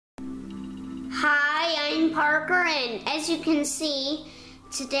Parker, and as you can see,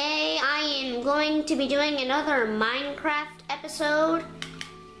 today I am going to be doing another Minecraft episode.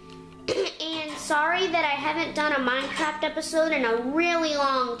 And sorry that I haven't done a Minecraft episode in a really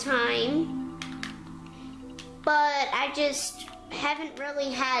long time, but I just haven't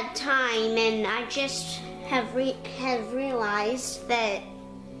really had time, and I just have realized that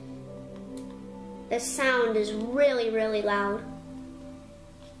the sound is really loud.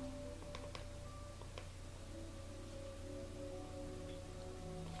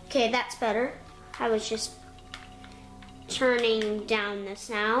 Okay, that's better. I was just turning down the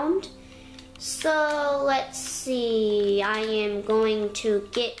sound. So let's see, I am going to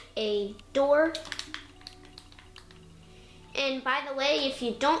get a door. And by the way, if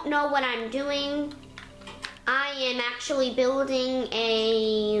you don't know what I'm doing, I am actually building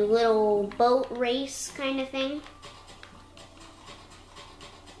a little boat race kind of thing.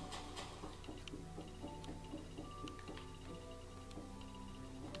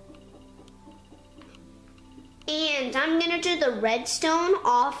 And I'm gonna do the redstone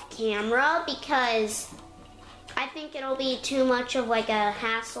off camera because I think it'll be too much of like a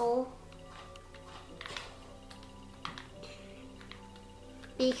hassle.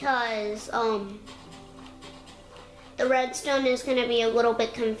 Because the redstone is gonna be a little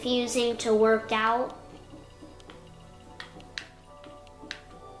bit confusing to work out.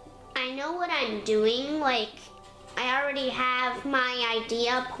 I know what I'm doing, like I already have my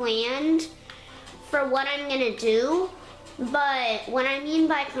idea planned for what I'm gonna do, but what I mean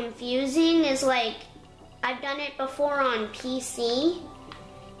by confusing is like I've done it before on PC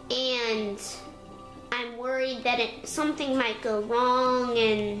and I'm worried that something might go wrong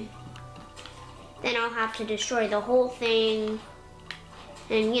and then I'll have to destroy the whole thing,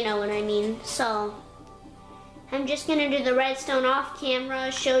 and you know what I mean. So I'm just gonna do the redstone off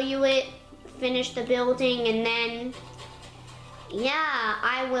camera, show you it, finish the building, and then yeah,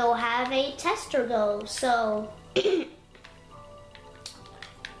 I will have a tester go. So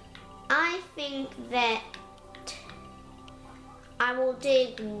I think that I will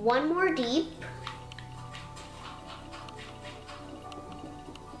dig one more deep.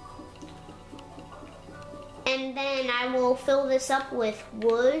 And then I will fill this up with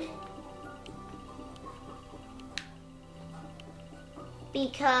wood.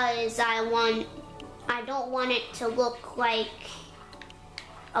 Because I don't want it to look like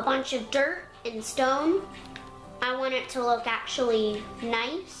a bunch of dirt and stone. I want it to look actually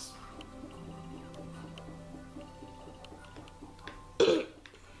nice.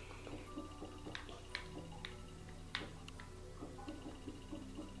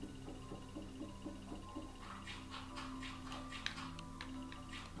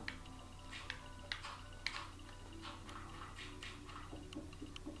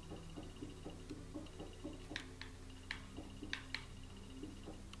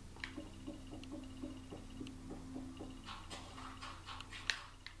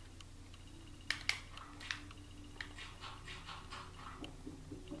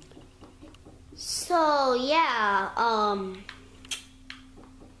 So yeah,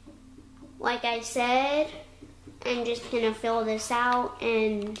 like I said, I'm just gonna fill this out,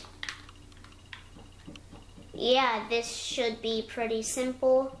 and yeah, this should be pretty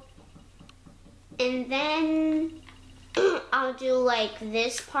simple. And then I'll do like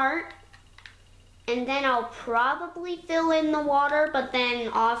this part, and then I'll probably fill in the water, but then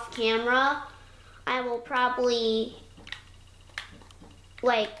off camera I will probably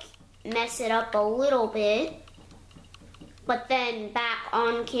like mess it up a little bit, but then back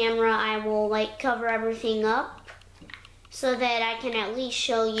on camera I will like cover everything up so that I can at least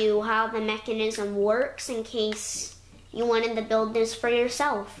show you how the mechanism works in case you wanted to build this for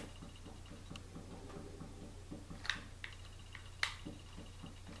yourself.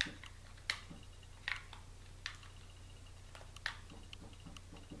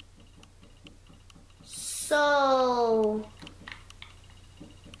 So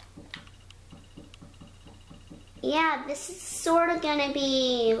yeah, this is sort of gonna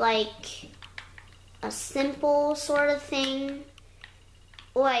be like a simple sort of thing.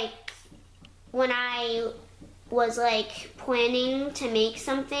 Like when I was like planning to make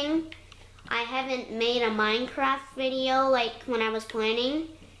something, I haven't made a Minecraft video like when I was planning.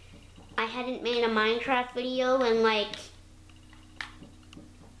 I hadn't made a Minecraft video in like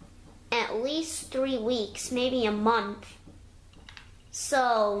at least 3 weeks, maybe a month.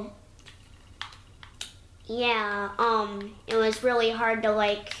 So yeah, it was really hard to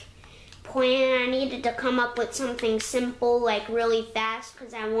like plan. I needed to come up with something simple like really fast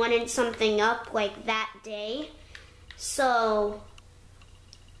because I wanted something up like that day. So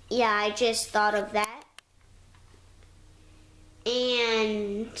yeah, I just thought of that.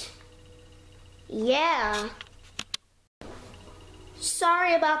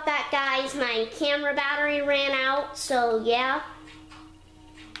 about that, guys. My camera battery ran out, so yeah.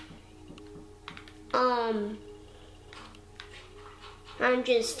 I'm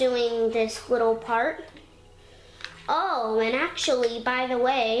just doing this little part. Oh, and actually, by the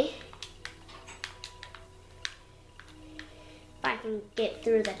way, if I can get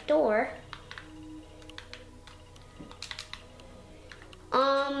through the door.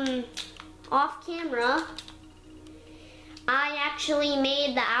 Off camera, I actually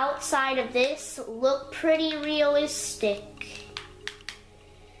made the outside of this look pretty realistic.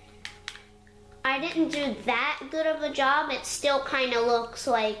 I didn't do that good of a job. It still kind of looks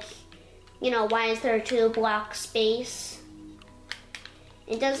like, you know, why is there a 2-block space?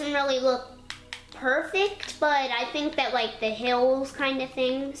 It doesn't really look perfect, but I think that like the hills kind of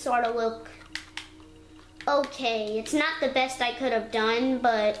thing sort of look okay. It's not the best I could have done,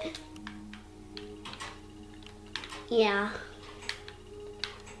 but yeah.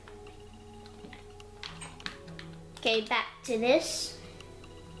 Okay, back to this.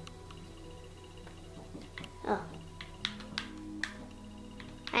 Oh.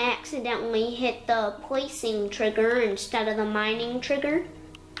 I accidentally hit the placing trigger instead of the mining trigger.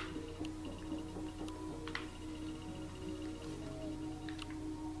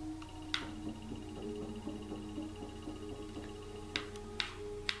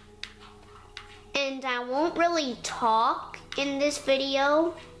 And I won't really talk in this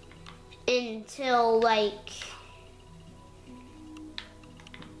video until like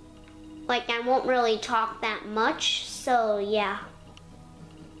I won't really talk that much, so yeah.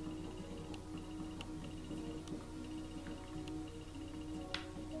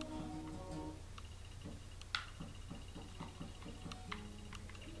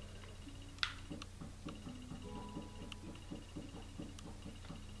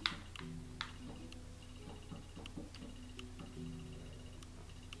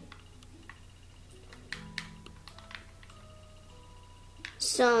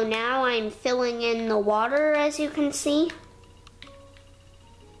 So now I'm filling in the water, as you can see.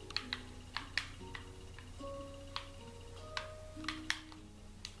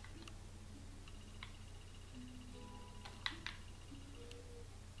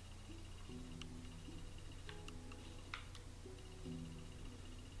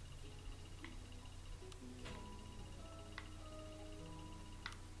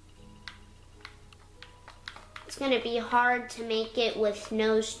 It's going to be hard to make it with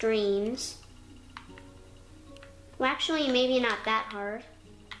no streams. Well, actually, maybe not that hard.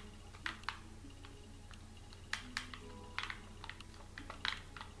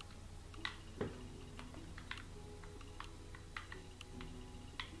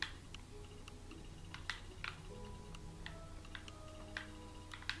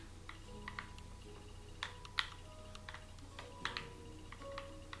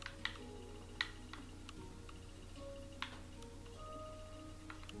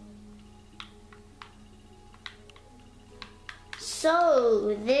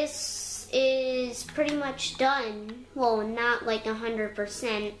 So this is pretty much done. Well, not like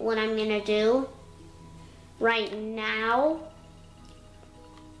 100%. What I'm gonna do right now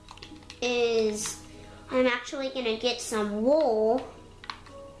is I'm actually gonna get some wool.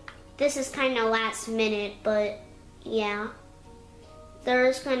 This is kind of last minute, but yeah.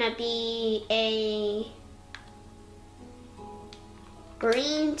 There's gonna be a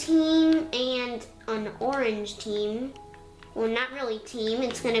green team and an orange team. Well, not really team.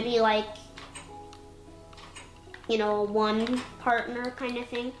 It's gonna be like, you know, one partner kind of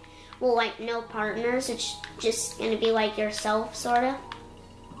thing. Well, like no partners. It's just gonna be like yourself, sort of.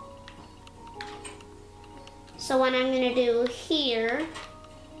 So what I'm gonna do here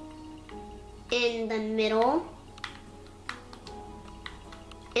in the middle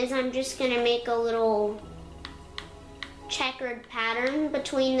is I'm just gonna make a little checkered pattern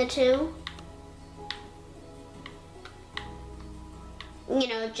between the two. You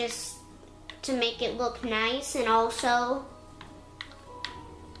know, just to make it look nice, and also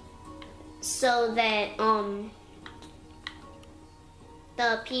so that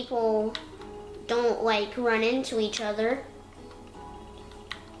the people don't like run into each other,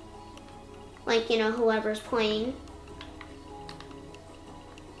 like, you know, whoever's playing.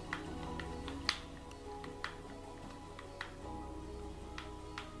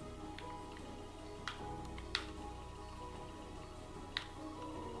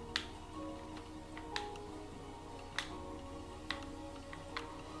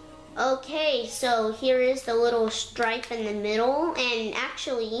 Okay, so here is the little stripe in the middle, and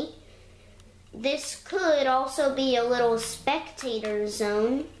actually this could also be a little spectator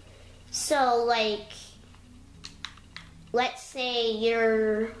zone. So like let's say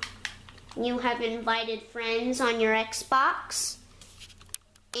you have invited friends on your Xbox,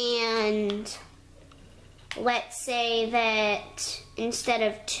 and let's say that instead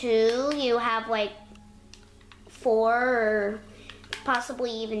of 2, you have like 4 or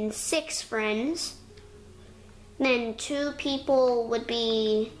possibly even 6 friends. Then 2 people would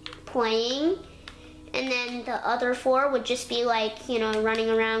be playing, and then the other 4 would just be like, you know, running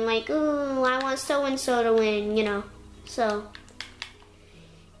around like, ooh, I want so-and-so to win, you know. So,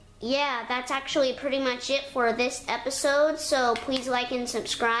 yeah, that's actually pretty much it for this episode. So please like and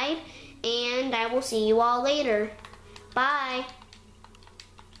subscribe, and I will see you all later. Bye.